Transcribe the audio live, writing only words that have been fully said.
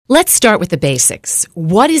Let's start with the basics.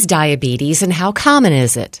 What is diabetes and how common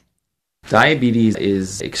is it? Diabetes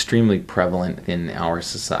is extremely prevalent in our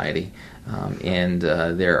society, and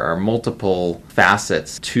there are multiple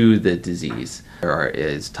facets to the disease. There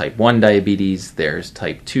is type 1 diabetes, there's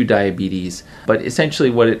type 2 diabetes, but essentially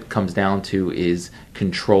what it comes down to is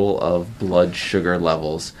control of blood sugar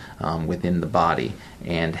levels within the body,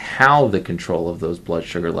 and how the control of those blood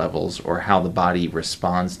sugar levels or how the body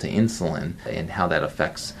responds to insulin and how that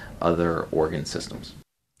affects other organ systems.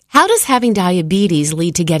 How does having diabetes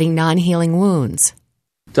lead to getting non-healing wounds?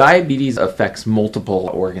 Diabetes affects multiple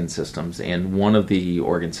organ systems, and one of the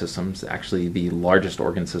organ systems, actually the largest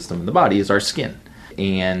organ system in the body, is our skin.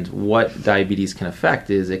 And what diabetes can affect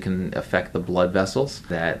is it can affect the blood vessels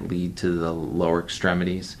that lead to the lower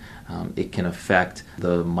extremities. It can affect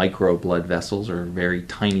the micro blood vessels, or very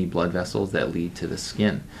tiny blood vessels that lead to the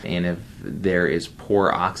skin. And if there is poor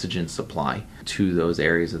oxygen supply to those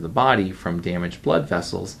areas of the body from damaged blood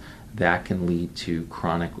vessels, that can lead to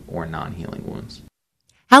chronic or non-healing wounds.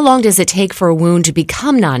 How long does it take for a wound to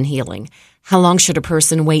become non-healing? How long should a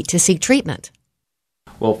person wait to seek treatment?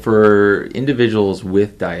 Well, for individuals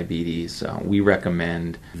with diabetes, we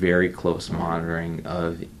recommend very close monitoring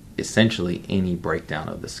of essentially any breakdown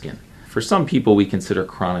of the skin. For some people, we consider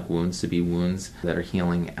chronic wounds to be wounds that are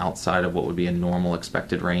healing outside of what would be a normal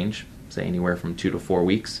expected range, say anywhere from 2 to 4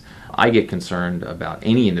 weeks. I get concerned about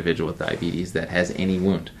any individual with diabetes that has any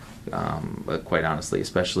wound. Quite honestly,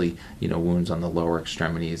 especially wounds on the lower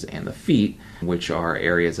extremities and the feet, which are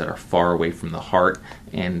areas that are far away from the heart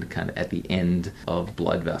and kind of at the end of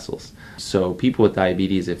blood vessels. So people with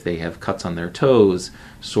diabetes, if they have cuts on their toes,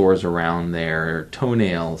 sores around their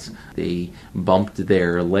toenails, they bumped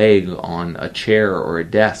their leg on a chair or a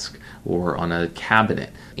desk or on a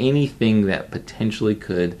cabinet, anything that potentially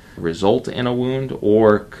could result in a wound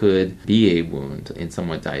or could be a wound in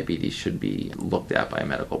someone with diabetes should be looked at by a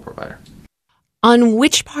medical provider. On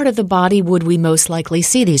which part of the body would we most likely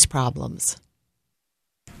see these problems?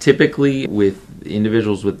 Typically, with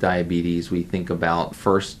individuals with diabetes, we think about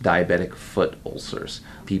first diabetic foot ulcers.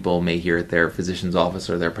 People may hear at their physician's office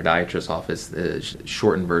or their podiatrist's office the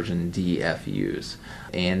shortened version DFUs.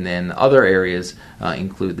 And then other areas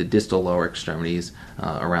include the distal lower extremities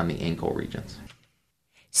around the ankle regions.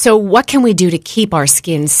 So what can we do to keep our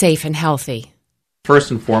skin safe and healthy?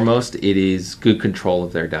 First and foremost, it is good control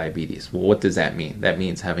of their diabetes. Well, what does that mean? That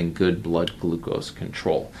means having good blood glucose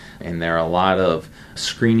control. And there are a lot of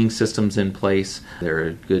screening systems in place. There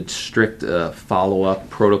are good, strict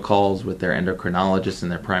follow-up protocols with their endocrinologists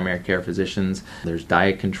and their primary care physicians. There's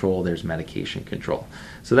diet control, there's medication control.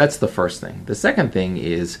 So that's the first thing. The second thing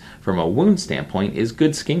is, from a wound standpoint, is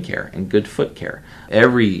good skin care and good foot care.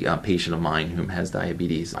 Every patient of mine who has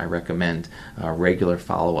diabetes, I recommend regular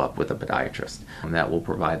follow-up with a podiatrist. And that will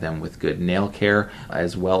provide them with good nail care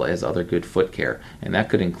as well as other good foot care. And that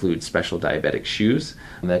could include special diabetic shoes.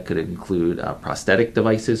 That could include prosthetic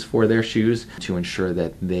devices for their shoes to ensure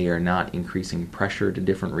that they are not increasing pressure to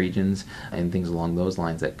different regions and things along those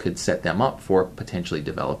lines that could set them up for potentially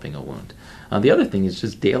developing a wound. The other thing is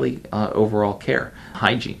just daily overall care.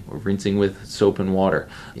 Hygiene, rinsing with soap and water,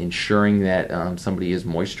 ensuring that somebody is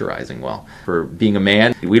moisturizing well. For being a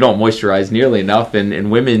man, we don't moisturize nearly enough,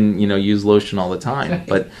 and women, use lotion all the time.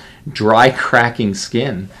 But dry, cracking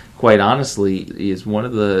skin, quite honestly, is one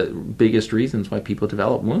of the biggest reasons why people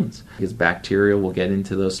develop wounds. Because bacteria will get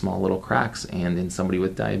into those small little cracks, and in somebody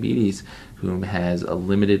with diabetes who has a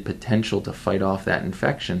limited potential to fight off that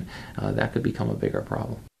infection, that could become a bigger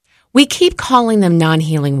problem. We keep calling them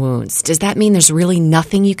non-healing wounds. Does that mean there's really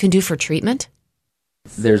nothing you can do for treatment?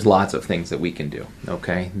 There's lots of things that we can do,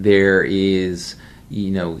 okay? There is,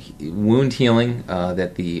 wound healing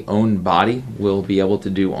that the own body will be able to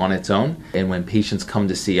do on its own. And when patients come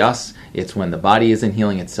to see us, it's when the body isn't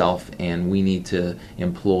healing itself and we need to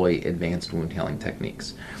employ advanced wound healing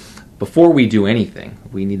techniques. Before we do anything,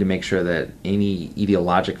 we need to make sure that any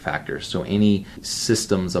etiologic factors, so any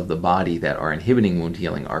systems of the body that are inhibiting wound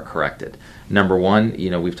healing, are corrected. Number one,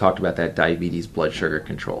 we've talked about that diabetes blood sugar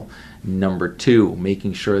control. Number two,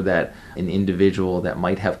 making sure that an individual that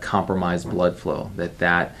might have compromised blood flow,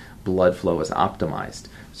 that blood flow is optimized.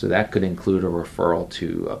 So that could include a referral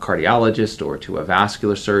to a cardiologist or to a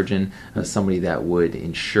vascular surgeon, somebody that would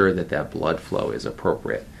ensure that blood flow is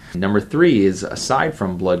appropriate. Number 3 is, aside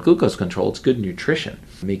from blood glucose control, it's good nutrition,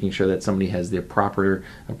 making sure that somebody has the proper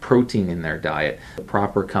protein in their diet, the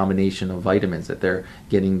proper combination of vitamins, that they're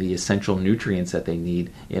getting the essential nutrients that they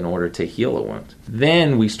need in order to heal a wound.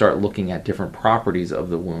 Then we start looking at different properties of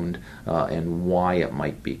the wound and why it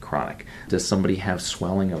might be chronic. Does somebody have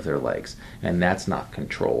swelling of their legs? And that's not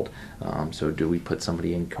controlled. So do we put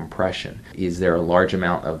somebody in compression? Is there a large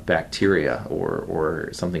amount of bacteria or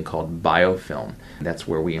something called biofilm? That's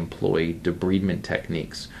where we employ debridement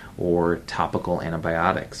techniques or topical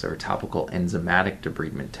antibiotics or topical enzymatic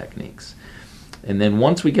debridement techniques. And then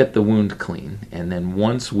once we get the wound clean, and then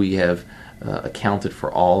once we have accounted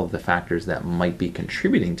for all of the factors that might be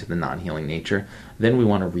contributing to the non-healing nature, then we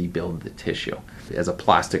want to rebuild the tissue. As a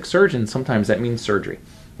plastic surgeon, sometimes that means surgery.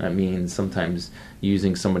 That means sometimes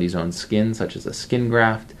using somebody's own skin, such as a skin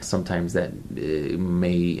graft. Sometimes that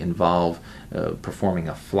may involve performing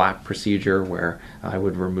a flap procedure where I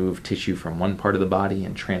would remove tissue from one part of the body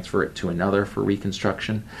and transfer it to another for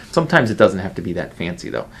reconstruction. Sometimes it doesn't have to be that fancy,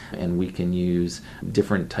 though, and we can use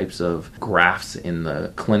different types of grafts in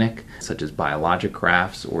the clinic, such as biologic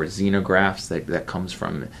grafts or xenografts that comes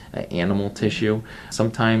from animal tissue.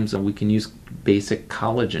 Sometimes we can use basic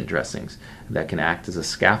collagen dressings that can act as a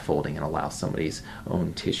scaffolding and allow somebody's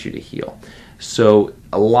own tissue to heal. So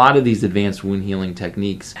a lot of these advanced wound healing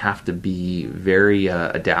techniques have to be very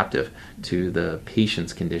adaptive to the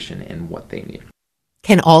patient's condition and what they need.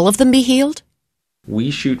 Can all of them be healed?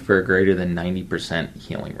 We shoot for a greater than 90%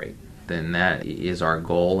 healing rate. And that is our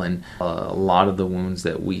goal, and a lot of the wounds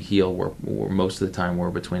that we heal were most of the time we're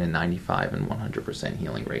between a 95 and 100%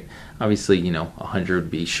 healing rate. Obviously, 100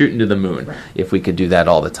 would be shooting to the moon if we could do that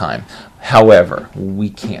all the time. However, we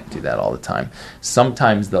can't do that all the time.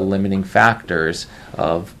 Sometimes the limiting factors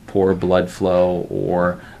of poor blood flow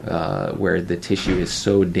or where the tissue is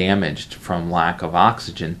so damaged from lack of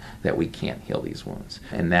oxygen that we can't heal these wounds.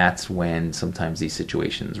 And that's when sometimes these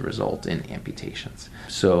situations result in amputations.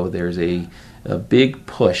 So there's a big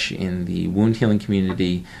push in the wound healing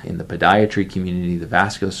community, in the podiatry community, the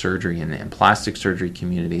vascular surgery and plastic surgery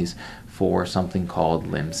communities for something called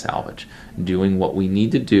limb salvage, doing what we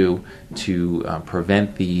need to do to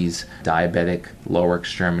prevent these diabetic lower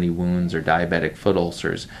extremity wounds or diabetic foot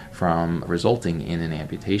ulcers from resulting in an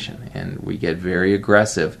amputation. And we get very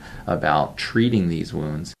aggressive about treating these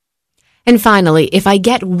wounds. And finally, if I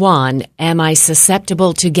get one, am I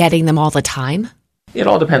susceptible to getting them all the time? It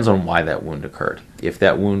all depends on why that wound occurred. If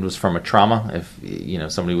that wound was from a trauma,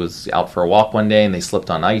 if somebody was out for a walk one day and they slipped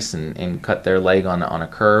on ice and cut their leg on a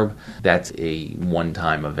curb, that's a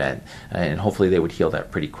one-time event, and hopefully they would heal that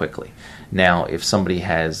pretty quickly. Now, if somebody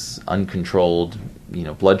has uncontrolled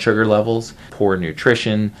blood sugar levels, poor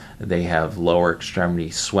nutrition, they have lower extremity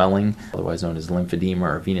swelling, otherwise known as lymphedema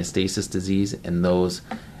or venous stasis disease, and those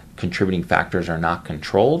contributing factors are not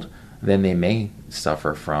controlled, then they may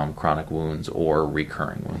suffer from chronic wounds or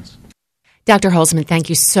recurring wounds. Dr. Holzman, thank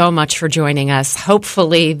you so much for joining us.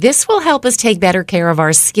 Hopefully, this will help us take better care of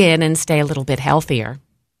our skin and stay a little bit healthier.